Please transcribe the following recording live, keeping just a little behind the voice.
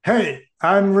Hey,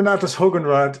 I'm Renatus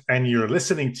Hogenrad, and you're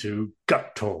listening to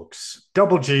Gut Talks.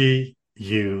 Double G,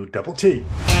 U double T.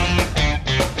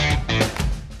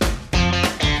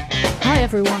 Hi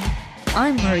everyone,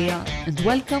 I'm Maria and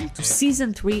welcome to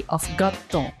season 3 of Gut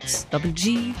Talks, double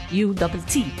G, U double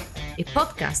T, a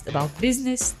podcast about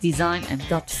business, design and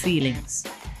gut feelings.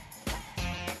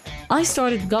 I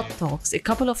started Gut Talks a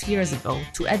couple of years ago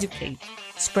to educate,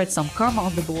 spread some karma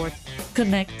on the board,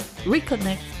 connect,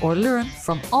 reconnect or learn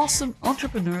from awesome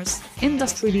entrepreneurs,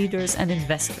 industry leaders and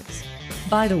investors.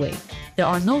 By the way, there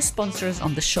are no sponsors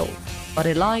on the show, but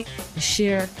a like, a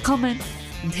share, comment,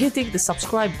 and hitting the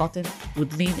subscribe button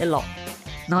would mean a lot.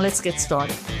 Now let's get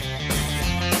started.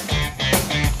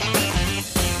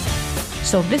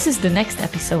 So this is the next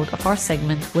episode of our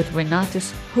segment with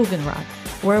Renatus Hogenrad,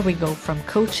 where we go from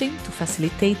coaching to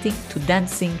facilitating to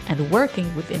dancing and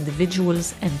working with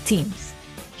individuals and teams.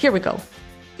 Here we go.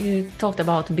 You talked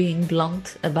about being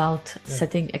blunt, about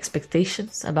setting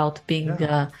expectations, about being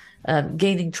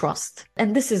gaining trust.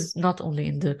 And this is not only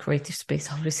in the creative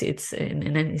space, obviously, it's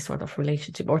in any sort of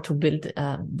relationship or to build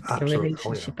a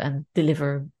relationship and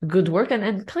deliver good work.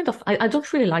 And kind of, I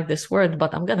don't really like this word,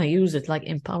 but I'm going to use it like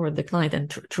empower the client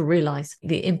and to realize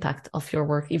the impact of your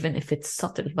work, even if it's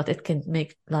subtle, but it can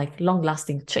make like long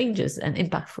lasting changes and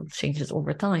impactful changes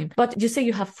over time. But you say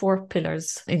you have 4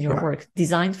 pillars in your work: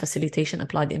 design, facilitation,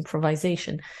 applied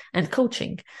improvisation, and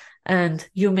coaching. And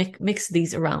you mix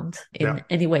these around in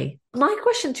any way. My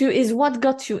question to you is, what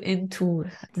got you into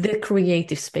the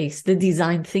creative space, the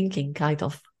design thinking kind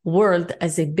of world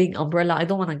as a big umbrella? I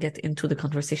don't want to get into the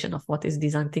conversation of what is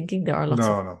design thinking. There are lots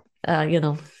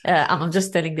I'm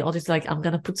just telling the audience, like, I'm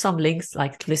going to put some links,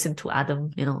 like listen to Adam,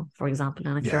 for example,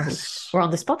 and we're on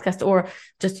this podcast, or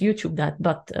just YouTube that,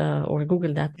 but or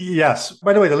Google that. Yes.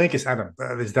 By the way, the link is Adam.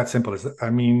 It's that simple.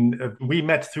 We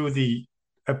met through the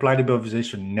Applied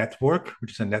Improvisation Network,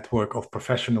 which is a network of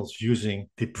professionals using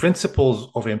the principles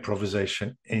of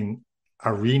improvisation in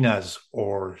arenas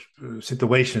or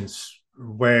situations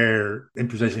where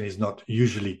improvisation is not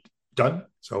usually done.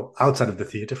 So outside of the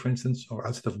theater, for instance, or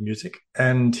outside of music.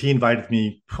 And he invited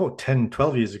me 10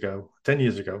 years ago,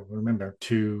 I remember,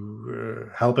 to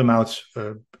help him out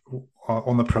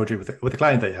on a project with a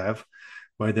client they have,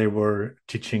 where they were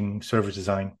teaching service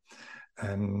design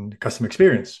and customer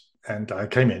experience. And I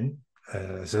came in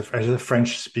as a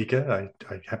French speaker.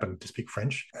 I happened to speak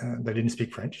French. They didn't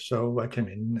speak French. So I came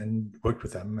in and worked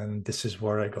with them. And this is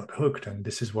where I got hooked. And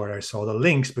this is where I saw the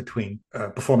links between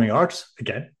performing arts,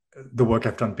 again, the work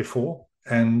I've done before,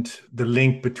 and the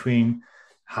link between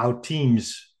how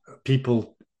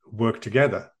people work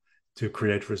together to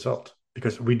create result.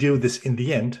 Because we do this in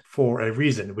the end for a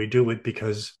reason. We do it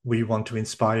because we want to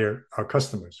inspire our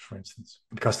customers, for instance.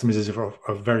 And customers is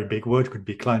a very big word. Could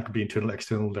be client, could be internal,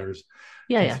 external. There's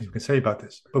things you can say about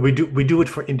this. But we do it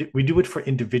for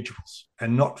individuals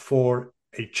and not for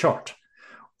a chart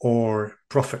or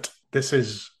profit. This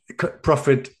is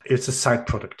profit. It's a side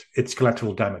product. It's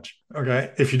collateral damage.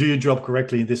 Okay, if you do your job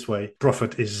correctly in this way,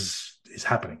 profit is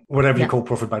happening. Whatever you call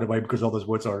profit, by the way, because all those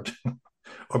words are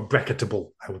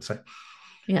bracketable, I would say.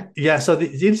 Yeah. So the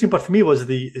interesting part for me was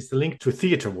the link to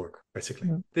theater work, basically.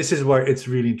 Mm-hmm. This is where it's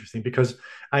really interesting, because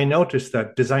I noticed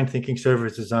that design thinking,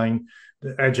 service design,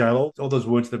 agile, all those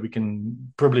words that we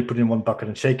can probably put in one bucket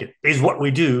and shake it, is what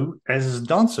we do as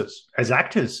dancers, as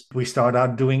actors. We start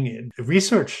out doing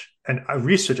research, and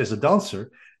research as a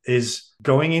dancer is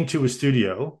going into a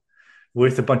studio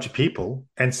with a bunch of people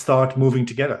and start moving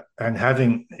together and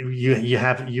having you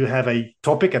have a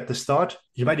topic at the start.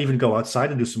 You might even go outside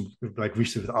and do some like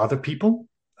research with other people,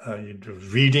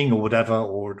 reading or whatever,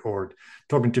 or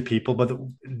talking to people. But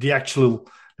the actual,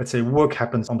 let's say, work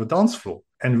happens on the dance floor,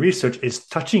 and research is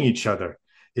touching each other,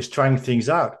 is trying things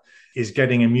out, is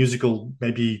getting a musical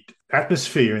maybe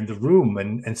atmosphere in the room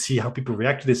and see how people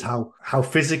react to this, how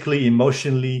physically,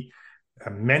 emotionally,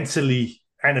 mentally,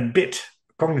 and a bit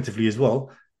cognitively as well,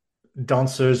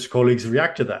 dancers, colleagues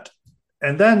react to that.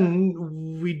 And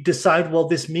then we decide, well,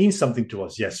 this means something to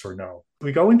us, yes or no.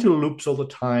 We go into loops all the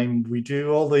time. We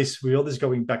do all this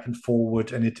going back and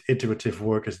forward and iterative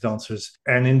work as dancers.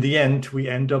 And in the end, we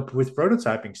end up with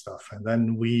prototyping stuff. And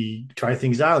then we try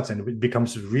things out, and it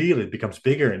becomes real, it becomes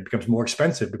bigger, and it becomes more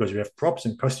expensive because we have props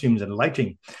and costumes and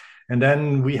lighting. And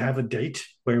then we have a date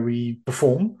where we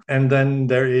perform. And then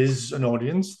there is an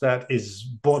audience that is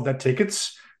bought their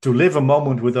tickets to live a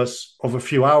moment with us of a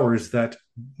few hours that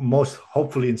most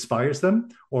hopefully inspires them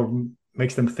or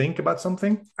makes them think about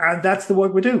something. And that's the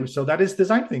work we do. So that is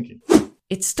design thinking.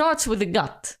 It starts with the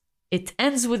gut. It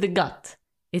ends with the gut.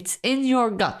 It's in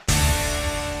your gut.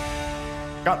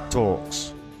 Gut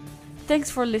Talks.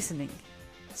 Thanks for listening.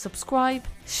 Subscribe,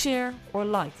 share, or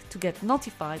like to get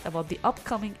notified about the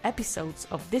upcoming episodes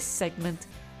of this segment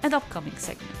and upcoming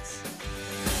segments.